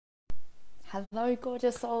Hello,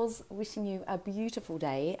 gorgeous souls. Wishing you a beautiful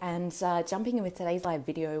day and jumping in with today's live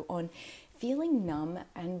video on feeling numb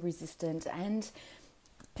and resistant, and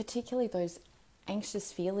particularly those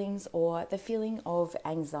anxious feelings or the feeling of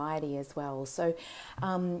anxiety as well. So,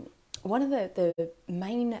 one of the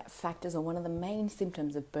main factors or one of the main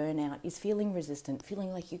symptoms of burnout is feeling resistant,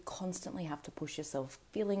 feeling like you constantly have to push yourself,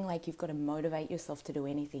 feeling like you've got to motivate yourself to do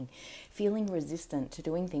anything, feeling resistant to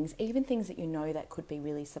doing things, even things that you know that could be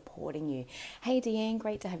really supporting you. Hey Deanne,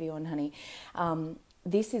 great to have you on, honey.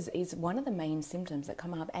 This is one of the main symptoms that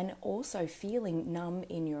come up, and also feeling numb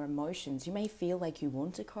in your emotions. You may feel like you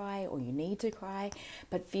want to cry or you need to cry,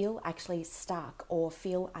 but feel actually stuck or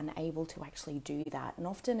feel unable to actually do that. And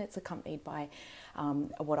often it's accompanied by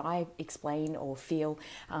what I explain or feel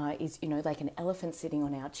is, like an elephant sitting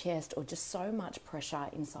on our chest, or just so much pressure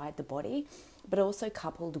inside the body, but also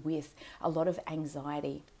coupled with a lot of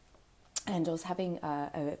anxiety. And I was having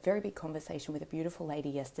a very big conversation with a beautiful lady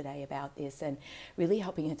yesterday about this, and really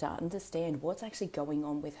helping her to understand what's actually going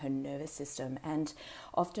on with her nervous system. And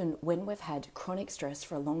often when we've had chronic stress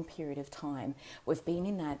for a long period of time, we've been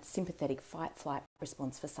in that sympathetic fight-flight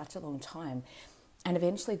response for such a long time, and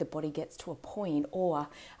eventually the body gets to a point, or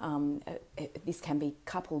this can be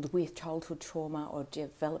coupled with childhood trauma or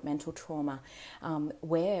developmental trauma,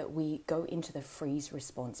 where we go into the freeze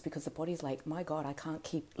response, because the body's like, my God, I can't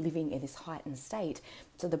keep living in this heightened state.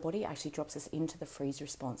 So the body actually drops us into the freeze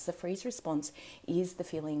response. The freeze response is the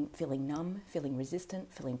feeling numb, feeling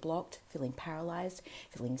resistant, feeling blocked, feeling paralyzed,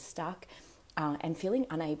 feeling stuck, and feeling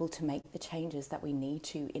unable to make the changes that we need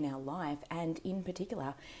to in our life, and in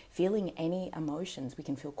particular, feeling any emotions. We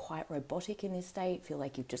can feel quite robotic in this state, feel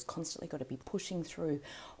like you've just constantly got to be pushing through.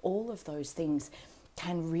 All of those things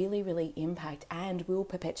can really, really impact and will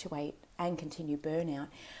perpetuate and continue burnout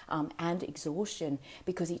and exhaustion,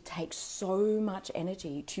 because it takes so much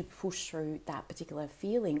energy to push through that particular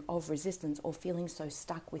feeling of resistance or feeling so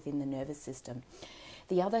stuck within the nervous system.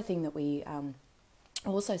 The other thing that we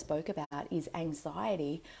also spoke about is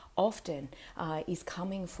anxiety often is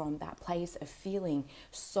coming from that place of feeling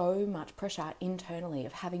so much pressure internally,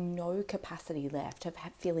 of having no capacity left, of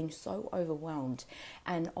feeling so overwhelmed.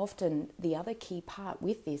 And often the other key part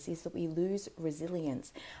with this is that we lose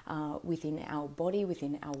resilience within our body,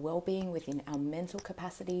 within our well-being, within our mental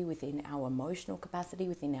capacity, within our emotional capacity,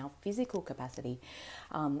 within our physical capacity.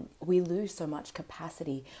 We lose so much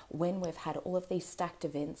capacity when we've had all of these stacked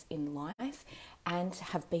events in life and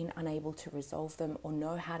have been unable to resolve them, or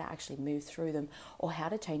know how to actually move through them, or how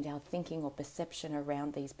to change our thinking or perception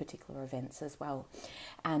around these particular events as well.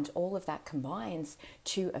 And all of that combines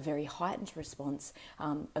to a very heightened response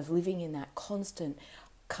of living in that constant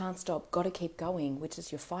can't stop, got to keep going, which is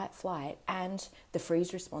your fight flight, and the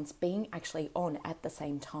freeze response being actually on at the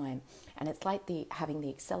same time. And it's like having the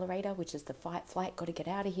accelerator, which is the fight flight, got to get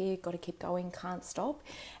out of here, got to keep going, can't stop,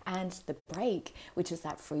 and the brake, which is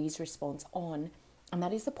that freeze response on. And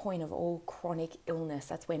that is the point of all chronic illness.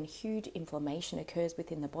 That's when huge inflammation occurs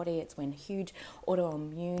within the body. It's when huge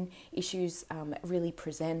autoimmune issues really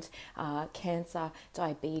present, cancer,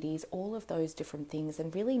 diabetes, all of those different things.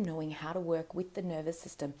 And really knowing how to work with the nervous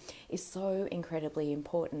system is so incredibly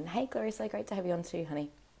important. Hey, Gloria, so great to have you on too,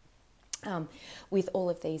 honey. With all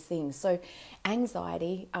of these things. So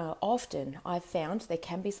anxiety, often I've found there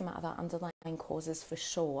can be some other underlying causes for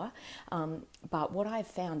sure, but what I've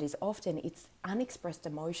found is often it's unexpressed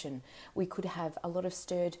emotion. We could have a lot of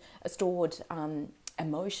stored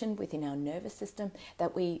emotion within our nervous system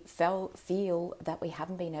that we feel that we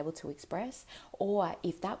haven't been able to express, or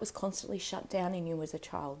if that was constantly shut down in you as a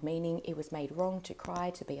child, meaning it was made wrong to cry,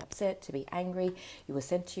 to be upset, to be angry, you were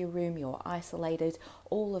sent to your room, you were isolated,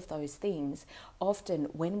 all of those things. Often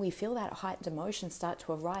when we feel that heightened emotion start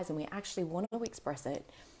to arise and we actually want to express it,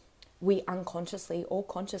 we unconsciously or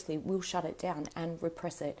consciously will shut it down and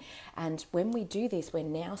repress it. And when we do this, we're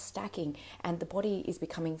now stacking, and the body is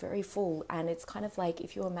becoming very full. And it's kind of like,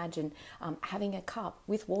 if you imagine having a cup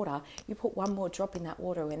with water, you put one more drop in that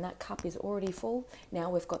water and that cup is already full. Now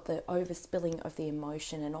we've got the overspilling of the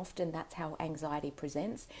emotion, and often that's how anxiety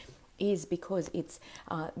presents, is because it's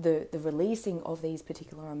the releasing of these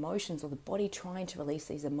particular emotions, or the body trying to release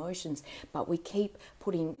these emotions, but we keep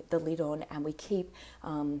putting the lid on, and we keep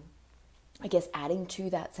adding to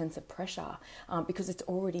that sense of pressure because it's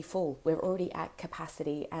already full. We're already at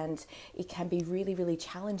capacity, and it can be really, really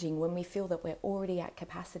challenging when we feel that we're already at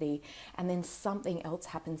capacity and then something else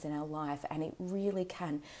happens in our life, and it really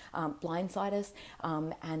can blindside us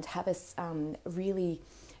and have us really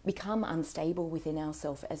become unstable within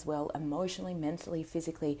ourselves as well, emotionally, mentally,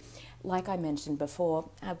 physically. Like I mentioned before,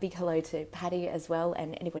 a big hello to Patty as well,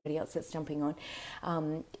 and anybody else that's jumping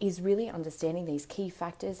on, is really understanding these key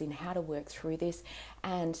factors in how to work through this.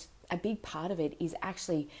 And a big part of it is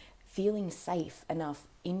actually feeling safe enough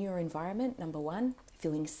in your environment, number one,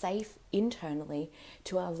 feeling safe internally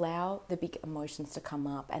to allow the big emotions to come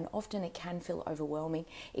up. And often it can feel overwhelming.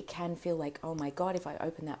 It can feel like, oh my God, if I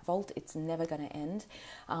open that vault, it's never going to end.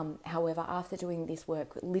 However, after doing this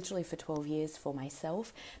work literally for 12 years for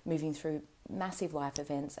myself, moving through massive life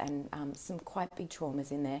events and some quite big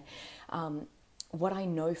traumas in there, what I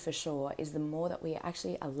know for sure is the more that we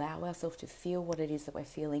actually allow ourselves to feel what it is that we're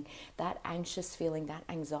feeling, that anxious feeling, that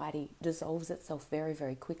anxiety dissolves itself very,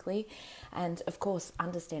 very quickly. And of course,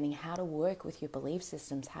 understanding how to work with your belief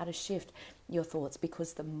systems, how to shift your thoughts,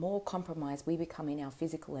 because the more compromised we become in our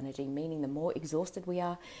physical energy, meaning the more exhausted we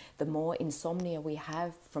are, the more insomnia we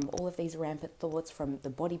have from all of these rampant thoughts, from the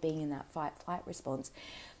body being in that fight-flight response,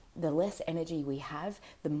 the less energy we have,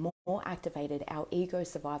 the more activated our ego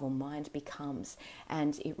survival mind becomes.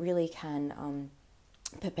 And it really can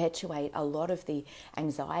perpetuate a lot of the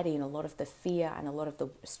anxiety and a lot of the fear and a lot of the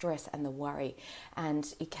stress and the worry.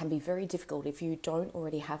 And it can be very difficult if you don't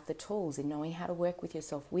already have the tools in knowing how to work with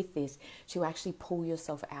yourself with this to actually pull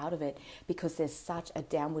yourself out of it, because there's such a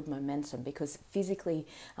downward momentum, because physically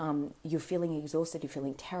you're feeling exhausted, you're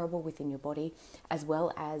feeling terrible within your body, as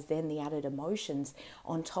well as then the added emotions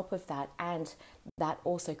on top of that. And that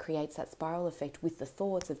also creates that spiral effect with the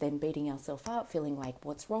thoughts of then beating ourselves up, feeling like,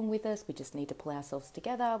 what's wrong with us? We just need to pull ourselves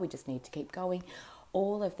together. We just need to keep going.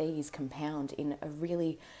 All of these compound in a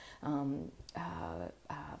really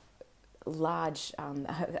large, I'm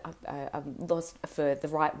lost for the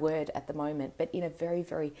right word at the moment, but in a very,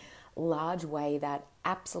 very large way that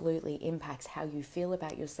absolutely impacts how you feel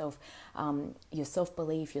about yourself, your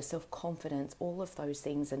self-belief, your self-confidence, all of those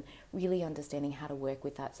things, and really understanding how to work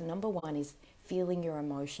with that. So number one is feeling your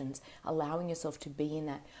emotions, allowing yourself to be in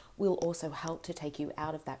that will also help to take you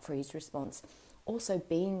out of that freeze response. Also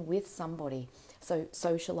being with somebody, so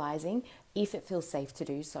socializing if it feels safe to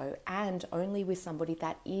do so, and only with somebody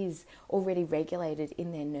that is already regulated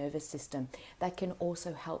in their nervous system. That can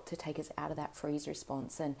also help to take us out of that freeze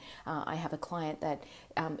response. And I have a client that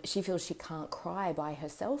she feels she can't cry by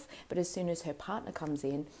herself, but as soon as her partner comes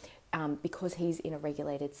in, because he's in a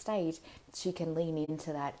regulated state, she can lean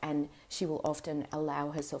into that, and she will often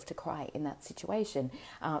allow herself to cry in that situation.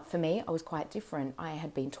 For me, I was quite different. I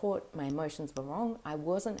had been taught my emotions were wrong. I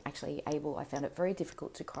wasn't actually able, I found it very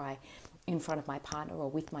difficult to cry in front of my partner or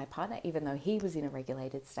with my partner, even though he was in a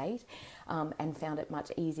regulated state, and found it much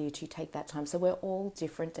easier to take that time. So we're all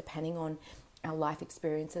different depending on our life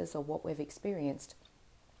experiences or what we've experienced.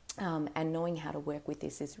 And knowing how to work with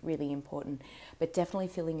this is really important. But definitely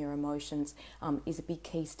feeling your emotions is a big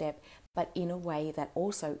key step, but in a way that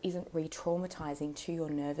also isn't re-traumatizing to your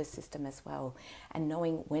nervous system as well. And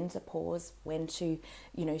knowing when to pause, when to,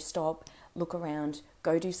 stop, look around,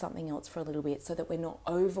 go do something else for a little bit, so that we're not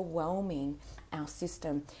overwhelming our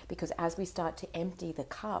system. Because as we start to empty the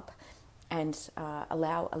cup and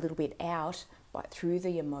allow a little bit out, but through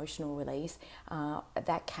the emotional release,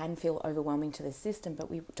 that can feel overwhelming to the system, but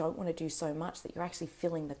we don't want to do so much that you're actually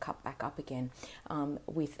filling the cup back up again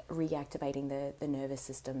with reactivating the nervous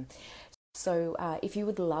system. So if you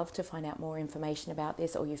would love to find out more information about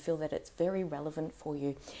this, or you feel that it's very relevant for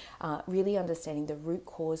you, really understanding the root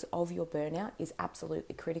cause of your burnout is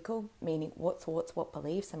absolutely critical, meaning what thoughts, what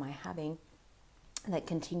beliefs am I having that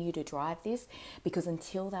continue to drive this, because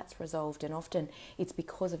until that's resolved, and often it's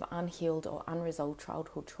because of unhealed or unresolved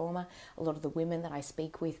childhood trauma, a lot of the women that I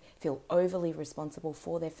speak with feel overly responsible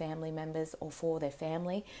for their family members or for their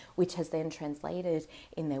family, which has then translated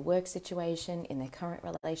in their work situation, in their current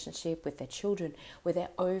relationship with their children, where they're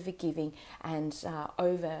over giving and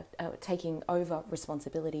taking over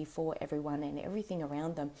responsibility for everyone and everything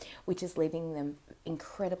around them, which is leaving them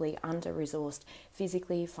incredibly under-resourced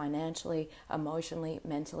physically, financially, emotionally,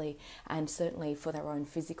 mentally, and certainly for their own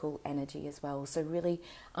physical energy as well. So really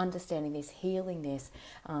understanding this, healing this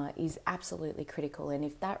is absolutely critical. And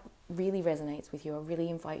if that really resonates with you, I really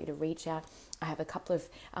invite you to reach out. I have a couple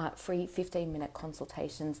of free 15-minute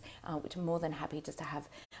consultations, which I'm more than happy just to have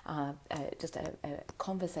just a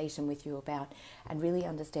conversation with you about, and really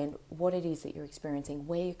understand what it is that you're experiencing,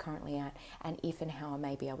 where you're currently at, and if and how I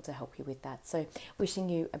may be able to help you with that. So wishing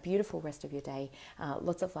you a beautiful rest of your day,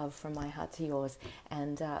 lots of love from my heart to yours,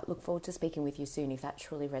 and look forward to speaking with you soon if that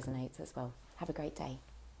truly resonates as well. Have a great day.